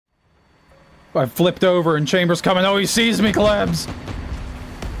I flipped over and Chamber's coming. Oh, he sees me, Klebs.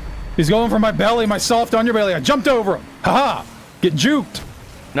 He's going for my belly, my soft underbelly. I jumped over him. Haha! Get juked.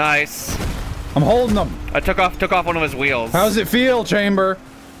 Nice. I'm holding him. I took off one of his wheels. How's it feel, Chamber?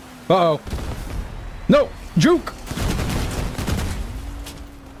 Uh-oh. No! Juke!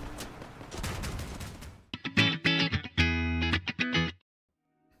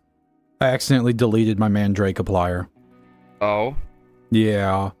 I accidentally deleted my Mandrake applier. Oh?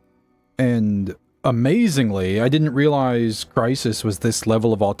 Yeah. And amazingly, I didn't realize Crisis was this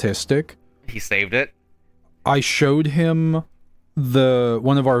level of autistic. He saved it? I showed him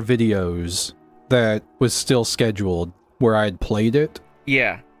one of our videos that was still scheduled where I had played it.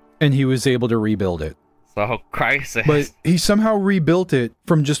 Yeah. And he was able to rebuild it. So, Crisis. But he somehow rebuilt it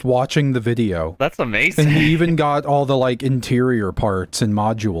from just watching the video. That's amazing. And he even got all the, like, interior parts and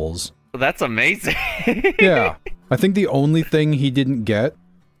modules. That's amazing. Yeah. I think the only thing he didn't get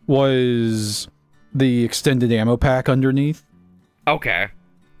was the extended ammo pack underneath. Okay.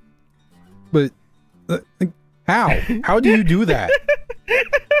 But, how? How do you do that?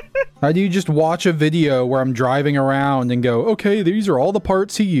 How do you just watch a video where I'm driving around and go, okay, these are all the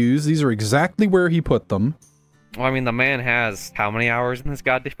parts he used, these are exactly where he put them? Well, I mean, the man has how many hours in this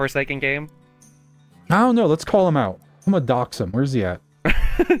godforsaken game? I don't know, let's call him out. I'm gonna dox him. Where's he at?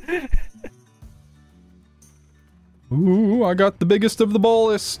 Ooh, I got the biggest of the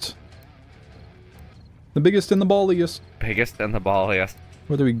ballist. The biggest and the balliest. Biggest and the balliest.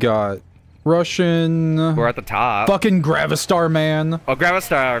 What do we got? Russian... We're at the top. Fucking Gravistar Man. Oh,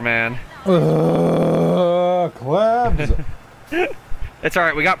 Gravistar Man. Klebs. It's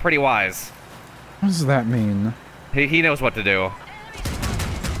alright, we got pretty wise. What does that mean? He knows what to do.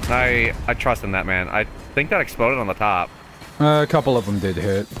 I trust in that man. I think that exploded on the top. A couple of them did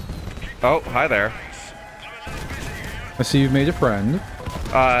hit. Oh, hi there. I see you've made a friend.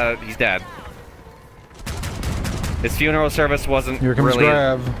 He's dead. His funeral service wasn't Here comes really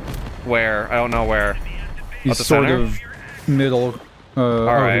Grav. where. I don't know where. He's the sort center? of middle. Oh,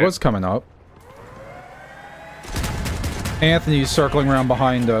 right. he was coming up. Anthony's circling around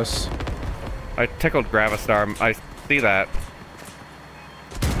behind us. I tickled Gravistar. I see that.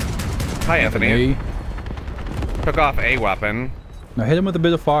 Hi, Anthony. Took off a weapon. Now hit him with a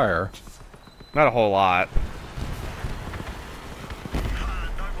bit of fire. Not a whole lot.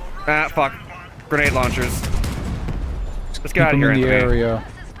 Ah, fuck. Grenade launchers. Let's get out of here, in the Anthony. area.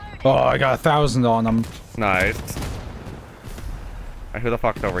 Oh, I got 1,000 on him. Nice. Who the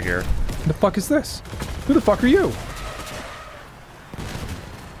fuck's over here? The fuck is this? Who the fuck are you?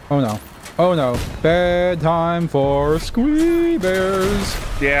 Oh no. Oh no. Bad time for Squee Bears.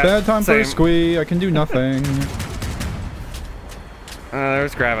 Yeah, Bad time same. for Squee. I can do nothing.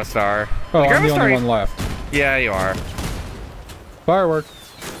 There's Gravistar. Oh, I'm the Gravistar, only one left. Yeah, you are. Firework.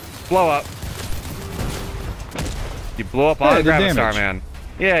 Blow up. You blew up on Hey, I did Gravistar, damage. man.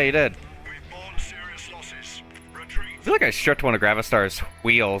 Yeah, you did. I feel like I stripped one of Gravistar's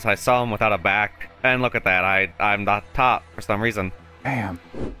wheels. I saw him without a back. And look at that. I'm not top for some reason. Damn.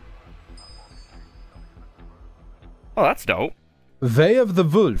 Oh, that's dope. Way of the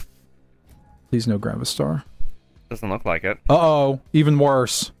Wolf. Please no Gravistar. Doesn't look like it. Uh-oh. Even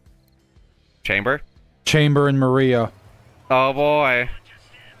worse. Chamber? Chamber and Maria. Oh, boy.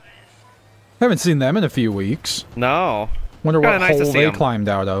 Haven't seen them in a few weeks. No. Wonder Kinda what nice to hole see they 'em. climbed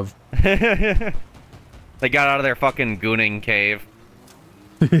out of. They got out of their fucking gooning cave.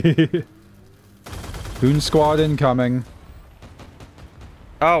 Goon squad incoming.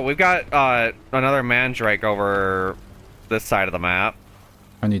 Oh, we've got another Mandrake over this side of the map.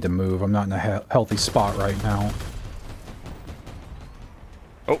 I need to move. I'm not in a healthy spot right now.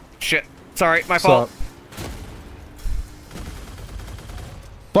 Oh, shit. Sorry, my What's fault. up?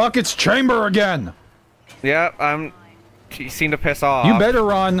 Fuck, it's Chamber again! Yeah, he seemed to piss off. You better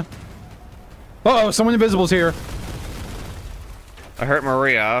run! Uh-oh, someone invisible's here. I hurt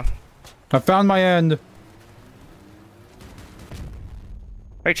Maria. I found my end.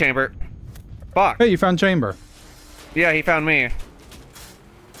 Hey, Chamber. Fuck. Hey, you found Chamber. Yeah, he found me.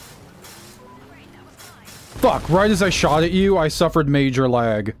 Fuck, right as I shot at you, I suffered major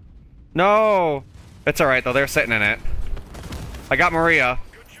lag. No! It's alright, though. They're sitting in it. I got Maria.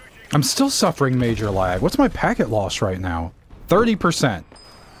 I'm still suffering major lag. What's my packet loss right now? 30%.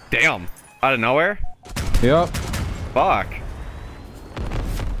 Damn. Out of nowhere? Yep. Fuck.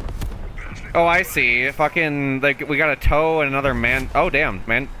 Oh, I see. Fucking, like, we got a toe and another man. Oh, damn,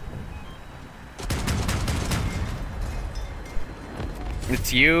 man.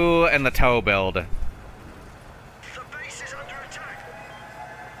 It's you and the toe build. The base is under attack.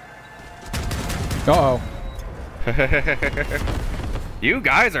 Uh-oh. You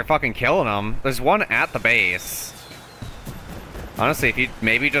guys are fucking killing them. There's one at the base. Honestly, if you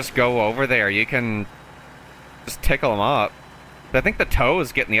maybe just go over there, you can just tickle them up. I think the toe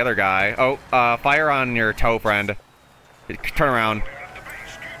is getting the other guy. Oh, fire on your toe, friend. Turn around.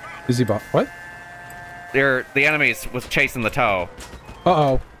 Is he what? The enemies was chasing the toe.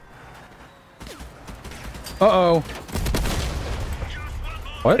 Uh-oh. Uh-oh.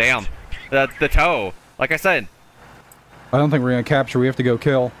 What? Damn. The toe. Like I said. I don't think we're gonna capture. We have to go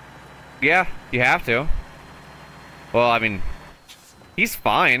kill. Yeah, you have to. Well, I mean, he's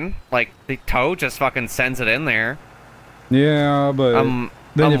fine. Like, the toe just fucking sends it in there. Yeah, but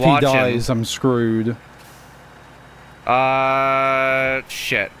then if he dies, I'm screwed.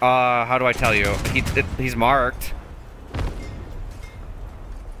 Shit. How do I tell you? He's marked.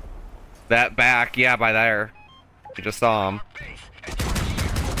 That back, yeah, by there. You just saw him.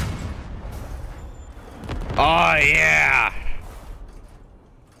 Oh, yeah!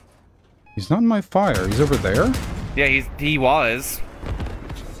 He's not in my fire. He's over there? Yeah, he was.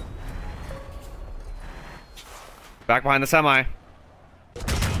 Back behind the semi.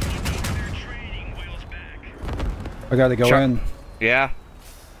 I gotta go in. Yeah.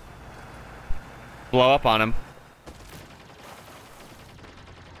 Blow up on him.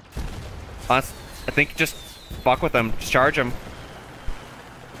 I think just fuck with him. Just charge him.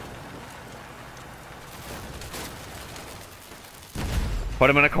 Put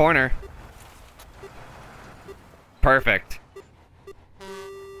him in a corner. Perfect.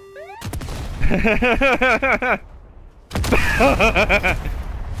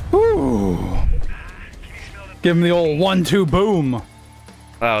 Ooh. Give him the old 1-2 boom.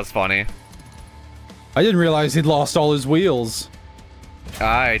 That was funny. I didn't realize he'd lost all his wheels.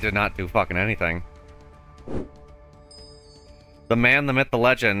 I did not do fucking anything. The man, the myth, the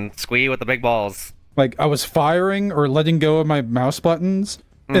legend. Squee with the big balls. Like, I was firing or letting go of my mouse buttons,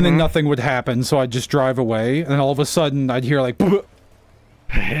 and then nothing would happen, so I'd just drive away, and then all of a sudden, I'd hear, like,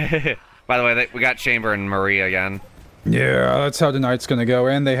 By the way, we got Chamber and Marie again. Yeah, that's how tonight's gonna go,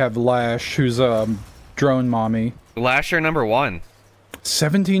 and they have Lash, who's, drone mommy. Lasher number 1.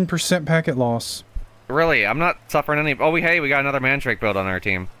 17% packet loss. Really, I'm not suffering any... Oh, hey, we got another Mandrake build on our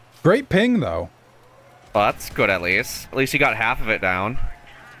team. Great ping, though. Well, that's good at least. At least you got half of it down.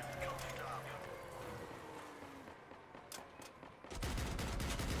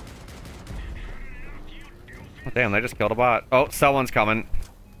 Oh, damn, they just killed a bot. Oh, someone's coming.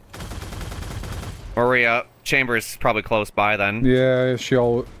 Maria, Chambers probably close by then. Yeah, he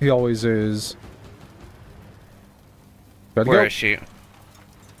always is. Where is she?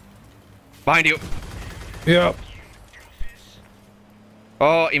 Behind you. Yep.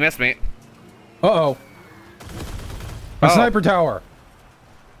 Oh, you missed me. Uh-oh. A sniper tower.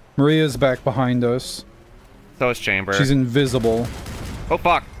 Maria's back behind us. So is Chamber. She's invisible. Oh,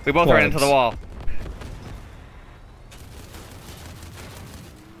 fuck. We both ran into the wall.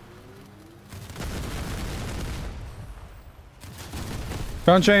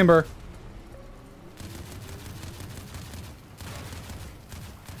 Found Chamber.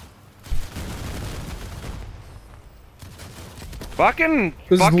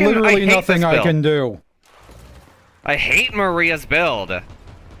 There's literally nothing I can do. I hate Maria's build.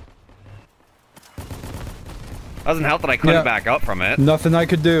 Doesn't help that I couldn't back up from it. Nothing I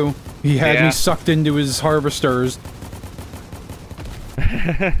could do. He had me sucked into his harvesters.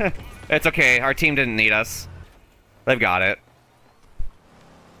 It's okay. Our team didn't need us. They've got it.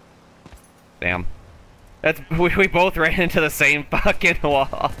 Damn. We both ran into the same fucking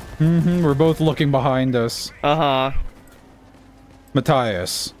wall. We're both looking behind us. Uh-huh.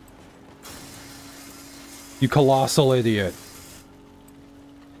 Matthias. You colossal idiot.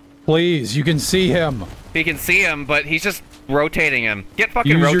 Please, you can see him. He can see him, but he's just rotating him. Get fucking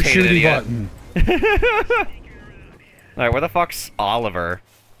Use rotated, your shooty idiot. button. Alright, where the fuck's Oliver?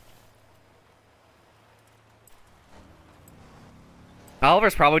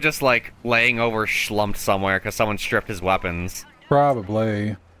 Oliver's probably just, like, laying over schlumped somewhere because someone stripped his weapons.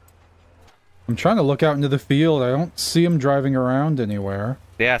 Probably. I'm trying to look out into the field. I don't see him driving around anywhere.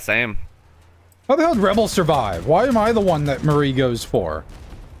 Yeah, same. How the hell did Rebel survive? Why am I the one that Marie goes for?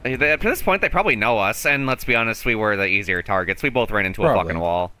 At this point, they probably know us, and let's be honest, we were the easier targets. We both ran into a fucking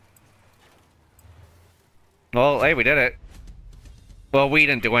wall. Well, hey, we did it. Well, we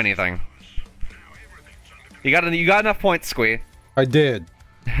didn't do anything. You got enough points, Squee. I did.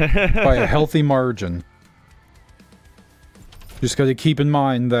 By a healthy margin. Just gotta keep in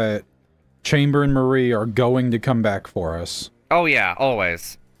mind that Chamber and Marie are going to come back for us. Oh yeah,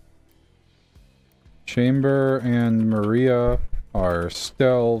 always. Chamber and Maria are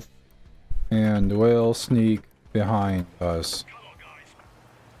stealth and will sneak behind us.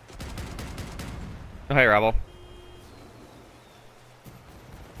 Oh, hey, Rebel.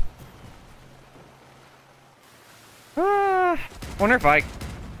 Wonder if I...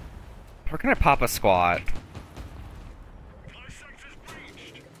 Where can I pop a squat?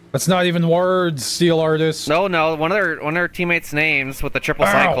 That's not even words, Steel Artist. No, one of their teammates' names with the triple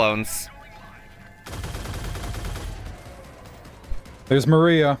cyclones. There's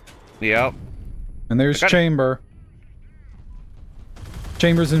Maria. Yep. And there's Chamber.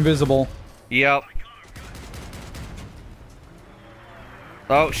 Chamber's invisible. Yep.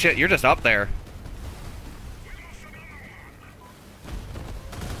 Oh shit, you're just up there.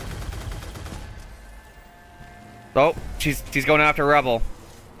 Oh, she's going after Rebel.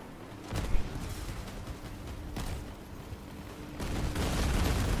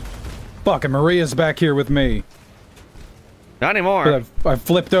 Fuck, and Maria's back here with me. Not anymore. I've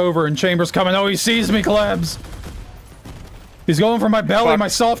flipped over and Chamber's coming. Oh, he sees me, Klebs. He's going for my belly, my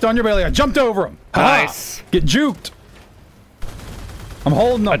soft underbelly. I jumped over him. Nice. Ha! Get juked. I'm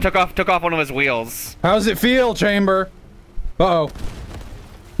holding him. I took off one of his wheels. How's it feel, Chamber? Uh-oh.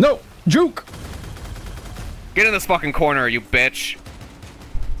 No! Juke! Get in this fucking corner, you bitch.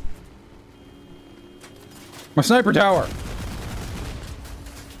 My sniper tower.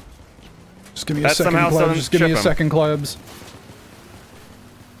 Just give me a second, Klebs. Just give me a second, Klebs.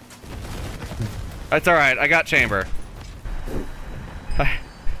 That's alright, I got Chamber.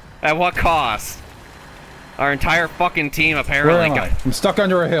 At what cost? Our entire fucking team apparently Where am I? I'm stuck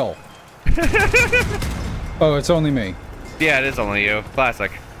under a hill. Oh, it's only me. Yeah, it is only you.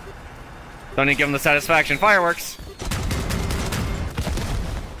 Classic. Don't even give him the satisfaction. Fireworks!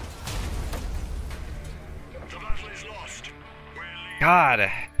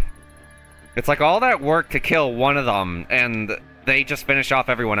 God. It's like all that work to kill one of them, and they just finish off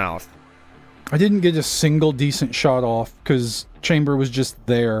everyone else. I didn't get a single decent shot off, because Chamber was just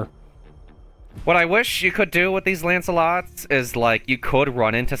there. What I wish you could do with these Lancelots is, like, you could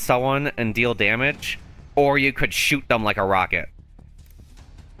run into someone and deal damage, or you could shoot them like a rocket.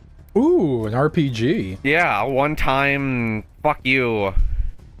 Ooh, an RPG. Yeah, one time, fuck you.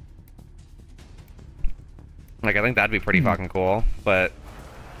 Like, I think that'd be pretty fucking cool, but...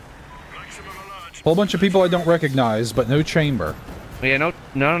 Whole bunch of people I don't recognize, but no Chamber. Yeah,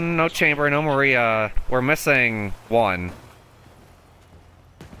 no Chamber, no Maria. We're missing one.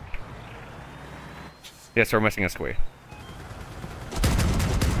 Yes, we're missing a Squee.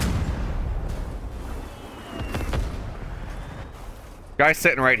 Guy's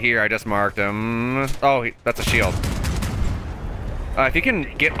sitting right here. I just marked him. Oh, that's a shield. If you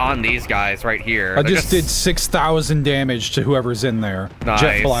can get on these guys right here. I just did 6,000 damage to whoever's in there. Nice.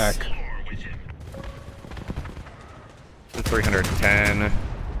 Jet black. 310.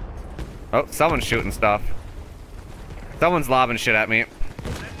 Oh, someone's shooting stuff. Someone's lobbing shit at me.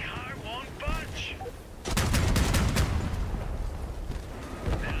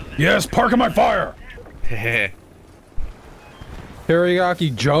 Yes, parking my fire!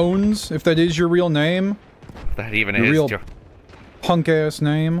 Teriyaki Jones, if that is your real name. That even your is real punk-ass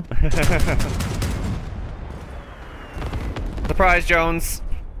name. Surprise, Jones.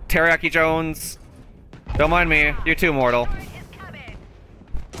 Teriyaki Jones. Don't mind me. You're too mortal.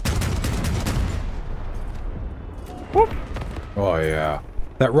 Whoop. Oh, yeah.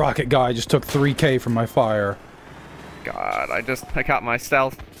 That rocket guy just took 3K from my fire. God, I got my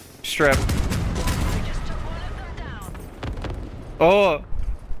stealth strip. Oh!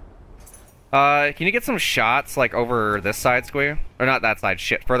 Can you get some shots, like, over this side, Squee? Or not that side,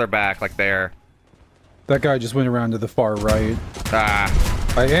 shit. Further back, like there. That guy just went around to the far right.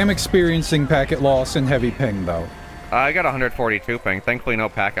 Ah. I am experiencing packet loss and heavy ping, though. I got 142 ping. Thankfully, no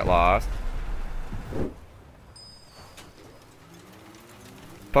packet loss.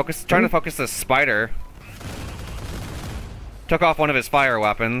 Trying to focus this spider. Took off one of his fire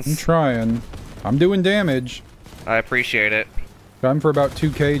weapons. I'm trying. I'm doing damage. I appreciate it. I'm for about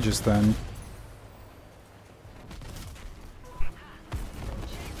 2K just then.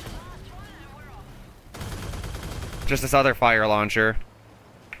 Just this other fire launcher.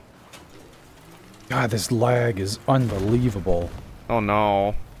 God, this lag is unbelievable. Oh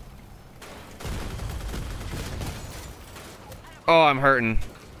no. Oh, I'm hurting.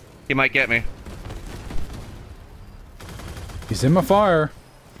 He might get me. He's in my fire.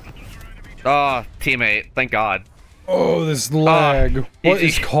 Oh, teammate. Thank God. Oh, this lag. What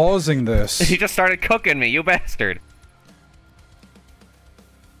is causing this? He just started cooking me, you bastard.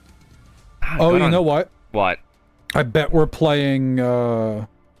 Oh, you know what? What? I bet we're playing, auto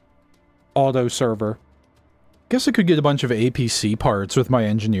server. Guess I could get a bunch of APC parts with my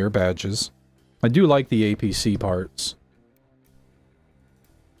engineer badges. I do like the APC parts.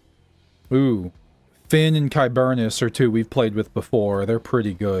 Ooh. Finn and Kyburnus are two we've played with before. They're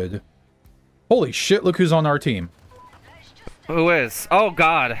pretty good. Holy shit, look who's on our team. Who is? Oh,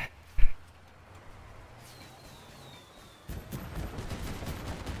 God.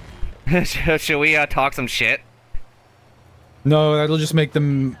 Should we talk some shit? No, that'll just make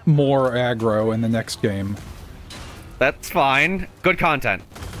them more aggro in the next game. That's fine. Good content.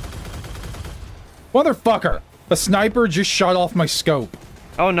 Motherfucker! A sniper just shot off my scope.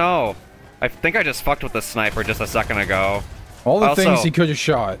 Oh, no. I think I just fucked with the sniper just a second ago. All the things he could have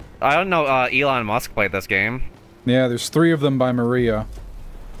shot. I don't know, Elon Musk played this game. Yeah, there's 3 of them by Maria.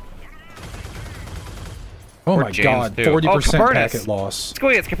 Oh my god, 40% packet loss.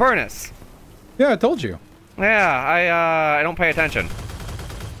 Squee, it's Copernicus. Yeah, I told you. Yeah, I don't pay attention.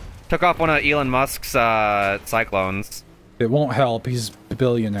 Took off one of Elon Musk's cyclones. It won't help, he's a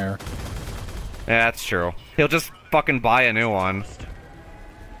billionaire. Yeah, that's true. He'll just fucking buy a new one.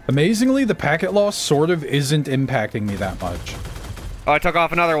 Amazingly, the packet loss sort of isn't impacting me that much. Oh, I took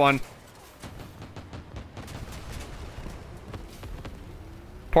off another one.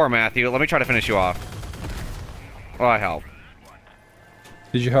 Poor Matthew. Let me try to finish you off. Oh, I helped.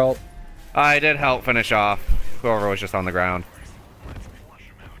 Did you help? I did help finish off whoever was just on the ground.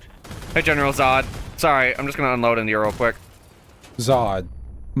 Hey, General Zod. Sorry, I'm just gonna unload into you real quick. Zod.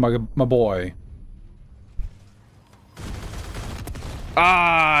 My boy.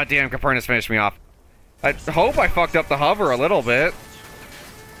 Ah, damn, Copernicus finished me off. I hope I fucked up the hover a little bit.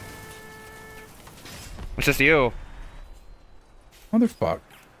 It's just you. Motherfuck.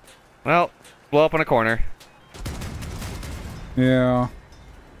 Well, blow up in a corner. Yeah.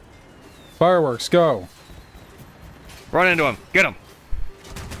 Fireworks, go. Run into him. Get him.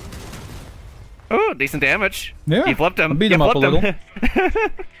 Ooh, decent damage. Yeah. You flipped him. Beat him up a little.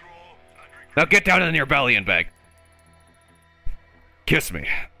 Now get down in your belly and beg. Kiss me.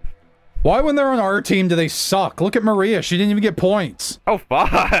 Why when they're on our team do they suck? Look at Maria, she didn't even get points. Oh,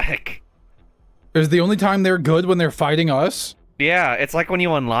 fuck. Is the only time they're good when they're fighting us? Yeah, it's like when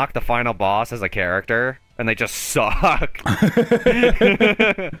you unlock the final boss as a character, and they just suck. Damn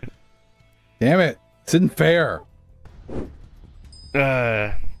it. This isn't fair.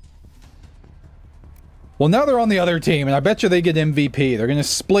 Uh... Well, now they're on the other team, and I bet you they get MVP. They're gonna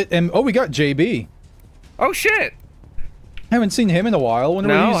split Oh, we got JB. Oh, shit! Haven't seen him in a while.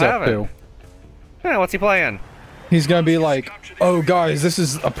 Wonder what he's up to. Yeah, what's he playing? He's gonna be like, oh guys, this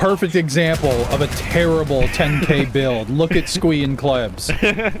is a perfect example of a terrible 10k build. Look at Squee and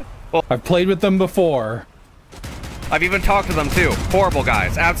Klebs. Well, I've played with them before. I've even talked to them too. Horrible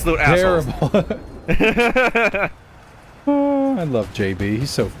guys. Absolute assholes. Terrible. Oh, I love JB.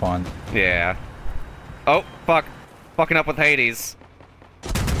 He's so fun. Yeah. Oh, fuck. Fucking up with Hades.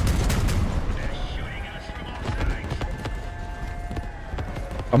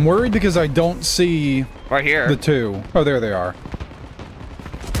 I'm worried because I don't see right here the 2. Oh, there they are.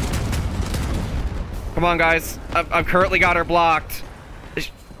 Come on, guys. I've currently got her blocked. Is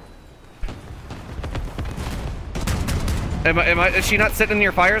she not sitting in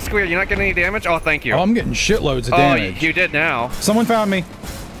your fire square? You're not getting any damage? Oh, thank you. Oh, I'm getting shitloads of damage. Oh, you did now. Someone found me.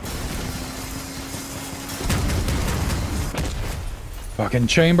 Fucking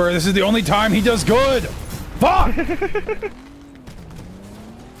Chamber, this is the only time he does good! Fuck!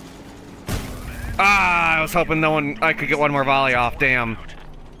 Ah, I was hoping I could get one more volley off, damn.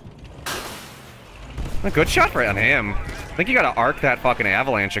 A good shot on him. I think you gotta arc that fucking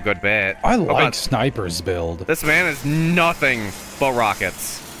avalanche a good bit. I like Sniper's build. This man is nothing but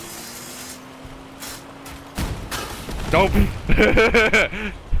rockets. Nope.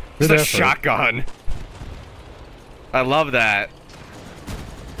 It's a shotgun. I love that.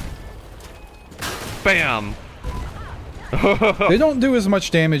 Bam. They don't do as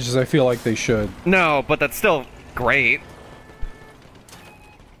much damage as I feel like they should. No, but that's still great.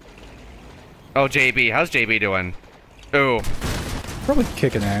 Oh, JB. How's JB doing? Ooh. Probably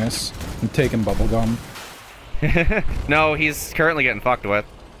kicking ass and taking bubblegum. No, he's currently getting fucked with.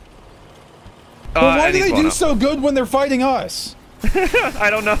 Well, why do they do so good when they're fighting us? I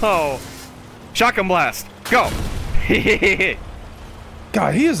don't know. Shotgun blast. Go.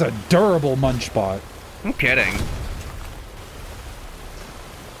 God, he is a durable munchbot. I'm kidding.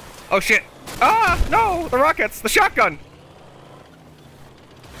 Oh shit! Ah! No! The rockets! The shotgun!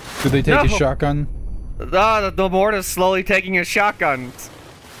 Did they take his shotgun? The Mort is slowly taking his shotguns.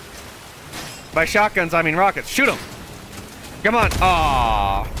 By shotguns, I mean rockets. Shoot him! Come on!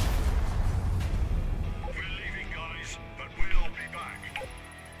 Aww. We're leaving, guys, but we'll be back.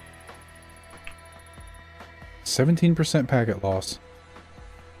 17% packet loss.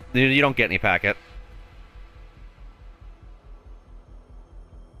 You don't get any packet.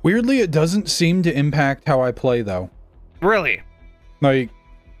 Weirdly, it doesn't seem to impact how I play, though. Really? Like,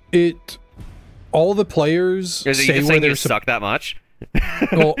 all the players Is it stay you just where saying they're you suck that much?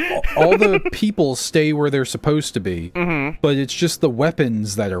 well, all the people stay where they're supposed to be, Mm-hmm. but it's just the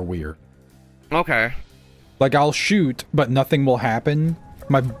weapons that are weird. Okay. Like, I'll shoot, but nothing will happen.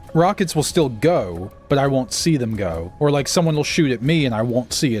 My rockets will still go, but I won't see them go. Or, like, someone will shoot at me and I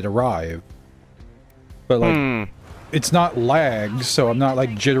won't see it arrive. But, like, it's not lagged, so I'm not, like,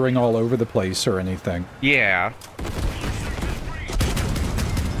 jittering all over the place or anything. Yeah.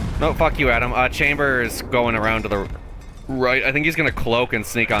 No, fuck you, Adam. Chamber is going around to the right. I think he's gonna cloak and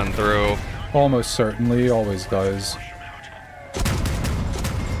sneak on through. Almost certainly, always does.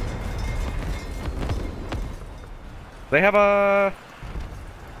 They have a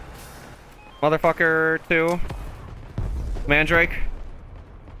motherfucker too. Mandrake.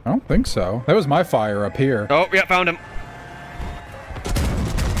 I don't think so. That was my fire up here. Oh, yeah, found him.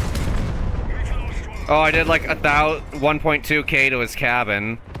 Oh, I did like 1.2k to his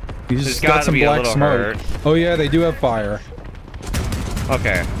cabin. He's got some black smoke. Oh yeah, they do have fire.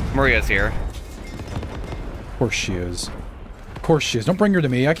 Okay, Maria's here. Of course she is. Of course she is. Don't bring her to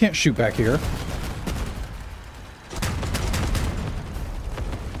me. I can't shoot back here.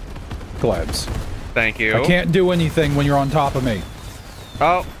 Klebs. Thank you. I can't do anything when you're on top of me.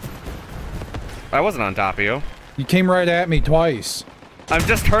 Oh. I wasn't on top of you. You came right at me twice. I'm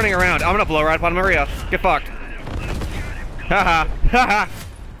just turning around. I'm gonna blow right upon Maria. Get fucked. Haha. Haha.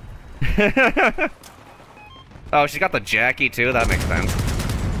 Oh, she's got the Jackie too. That makes sense.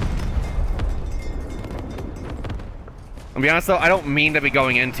 I'll be honest though, I don't mean to be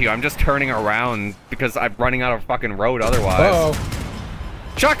going into you. I'm just turning around because I'm running out of fucking road otherwise.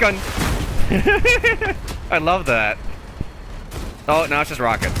 Uh-oh. Shotgun! I love that. Oh, now it's just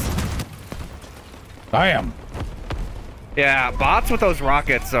rockets. I am. Yeah, bots with those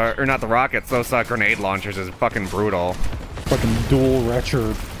rockets or not the rockets, those grenade launchers is fucking brutal. Fucking dual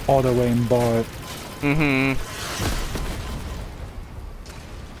retcher auto aim bot. Mm-hmm.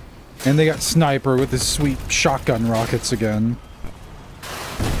 And they got Sniper with his sweet shotgun rockets again.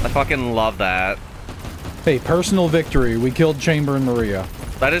 I fucking love that. Hey, personal victory. We killed Chamber and Maria.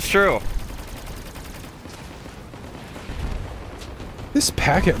 That is true. This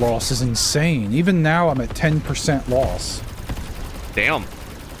packet loss is insane. Even now, I'm at 10% loss. Damn.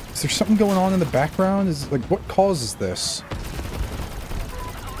 Is there something going on in the background? Is like, what causes this?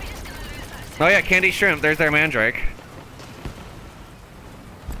 Oh yeah, Candy Shrimp. There's their Mandrake.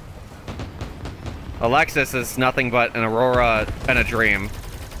 Alexis is nothing but an Aurora and a dream.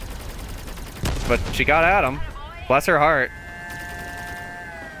 But she got at him. Bless her heart.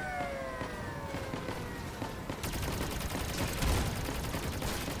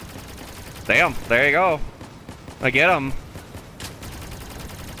 Damn, there you go. I get him.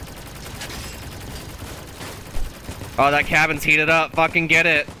 Oh, that cabin's heated up. Fucking get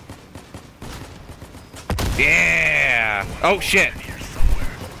it. Yeah. Oh, shit.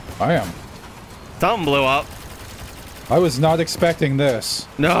 I am. Something blew up. I was not expecting this.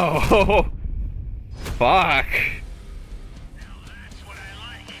 No. Fuck.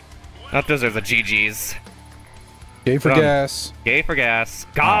 That deserves a GG's. Gay for gas. Gay for gas.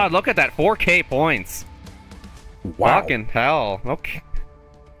 God, look at that. 4K points. Wow. Fucking hell. Okay.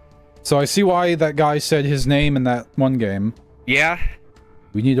 So I see why that guy said his name in that one game. Yeah.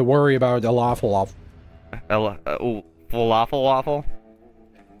 We need to worry about falafel. Falafel waffle?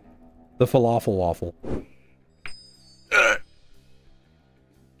 The falafel waffle.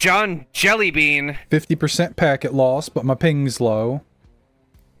 John Jellybean. 50% packet loss, but my ping's low.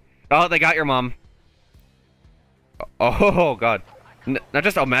 Oh, they got your mom. Oh, God. Not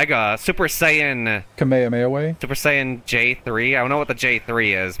just Omega. Super Saiyan... Kamehameha way. Super Saiyan J3? I don't know what the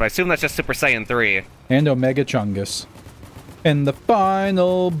J3 is, but I assume that's just Super Saiyan 3. And Omega Chungus. And the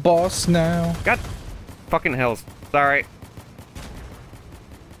final boss now. God fucking hills. Sorry.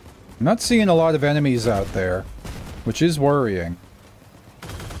 I'm not seeing a lot of enemies out there, which is worrying.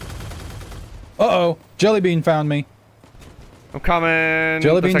 Uh-oh. Jellybean found me. I'm coming.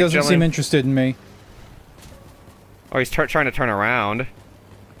 Jellybean doesn't seem interested in me. Oh, he's trying to turn around.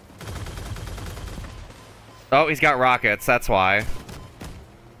 Oh, he's got rockets. That's why.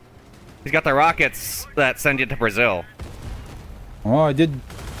 He's got the rockets that send you to Brazil. Oh, I did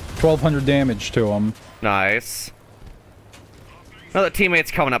 1,200 damage to him. Nice. Now the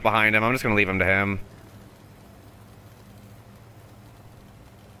teammate's coming up behind him. I'm just going to leave him to him.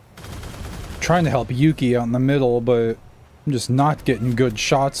 Trying to help Yuki out in the middle, but I'm just not getting good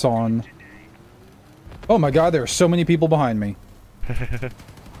shots on. Oh my god, there are so many people behind me.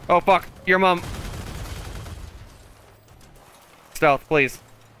 Oh fuck, your mom. Stealth, please.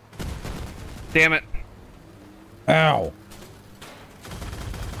 Damn it. Ow.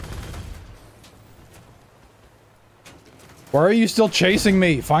 Why are you still chasing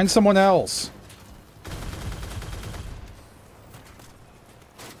me? Find someone else.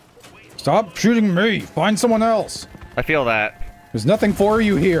 Stop shooting me. Find someone else. I feel that. There's nothing for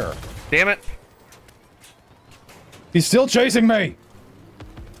you here. Damn it. He's still chasing me.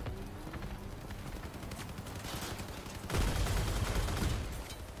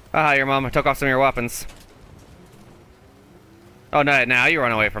 Ah, your mom took off some of your weapons. Oh, no, now you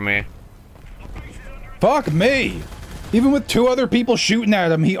run away from me. Fuck me. Even with 2 other people shooting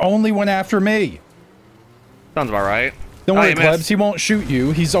at him, he only went after me. Sounds about right. Don't Oh, worry, you Klebs, missed. he won't shoot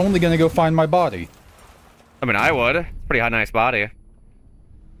you. He's only gonna go find my body. I mean, I would. Pretty hot, nice body.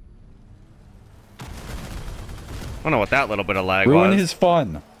 I don't know what that little bit of lag Ruin was. his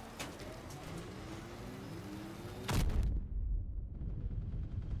fun.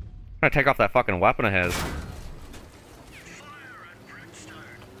 I'm gonna take off that fucking weapon of his.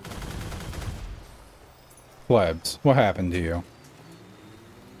 Klebs, what happened to you?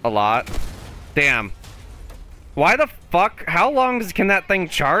 A lot. Damn. Why the fuck? How long can that thing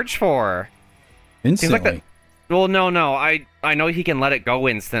charge for? Instantly. Seems like that. Well, no. I know he can let it go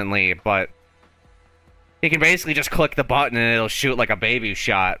instantly, but he can basically just click the button and it'll shoot like a baby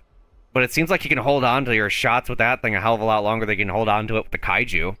shot. But it seems like you can hold on to your shots with that thing a hell of a lot longer than you can hold on to it with the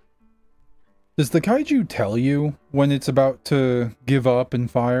kaiju. Does the kaiju tell you when it's about to give up and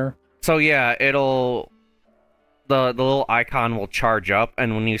fire? So yeah, it'll... The little icon will charge up,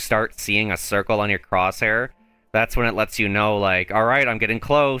 and when you start seeing a circle on your crosshair, that's when it lets you know, like, alright, I'm getting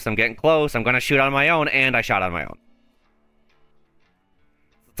close, I'm gonna shoot on my own, and I shot on my own.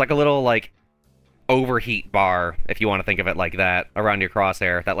 It's like a little, like, overheat bar, if you want to think of it like that, around your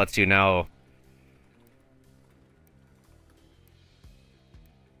crosshair, that lets you know.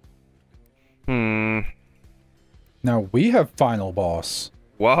 Now we have final boss.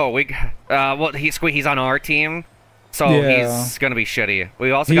 Whoa, well, he's on our team, so Yeah. he's gonna be shitty.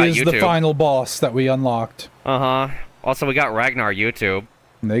 We also He got is YouTube. the final boss that we unlocked. Uh-huh. Also, we got Ragnar YouTube.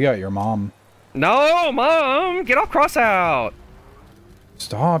 And they got your mom. No, Mom! Get off Crossout!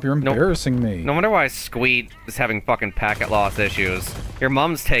 Stop, you're embarrassing me. No wonder why Squee is having fucking packet loss issues. Your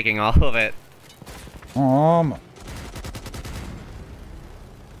mom's taking all of it.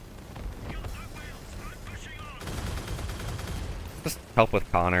 Just help with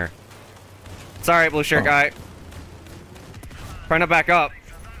Connor. Sorry, blue shirt guy. Trying to back up.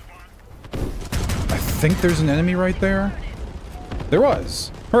 I think there's an enemy right there. There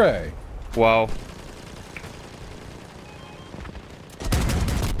was. Hooray. Whoa.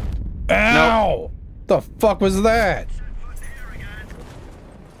 Ow! The fuck was that?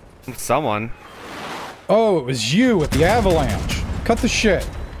 Someone. Oh, it was you with the avalanche. Cut the shit.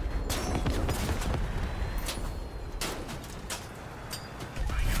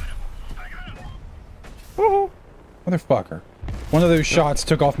 Woohoo. Motherfucker. One of those shots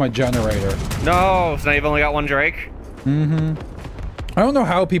took off my generator. No, so now you've only got one Drake? Mm-hmm. I don't know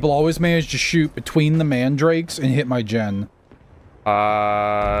how people always manage to shoot between the mandrakes and hit my gen.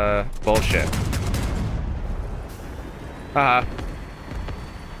 Bullshit.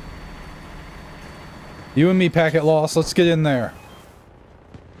 You and me, packet loss. Let's get in there.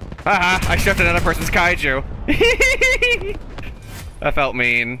 I shoved another person's kaiju. That felt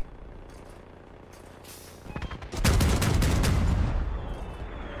mean.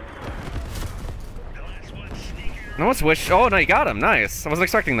 No one's wish. Oh, no, you got him. Nice. I wasn't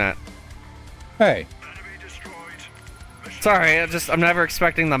expecting that. Hey. Sorry, I'm never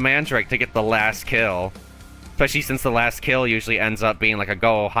expecting the Mandrake to get the last kill. Especially since the last kill usually ends up being like a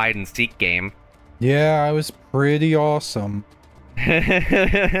go hide and seek game. Yeah, I was pretty awesome.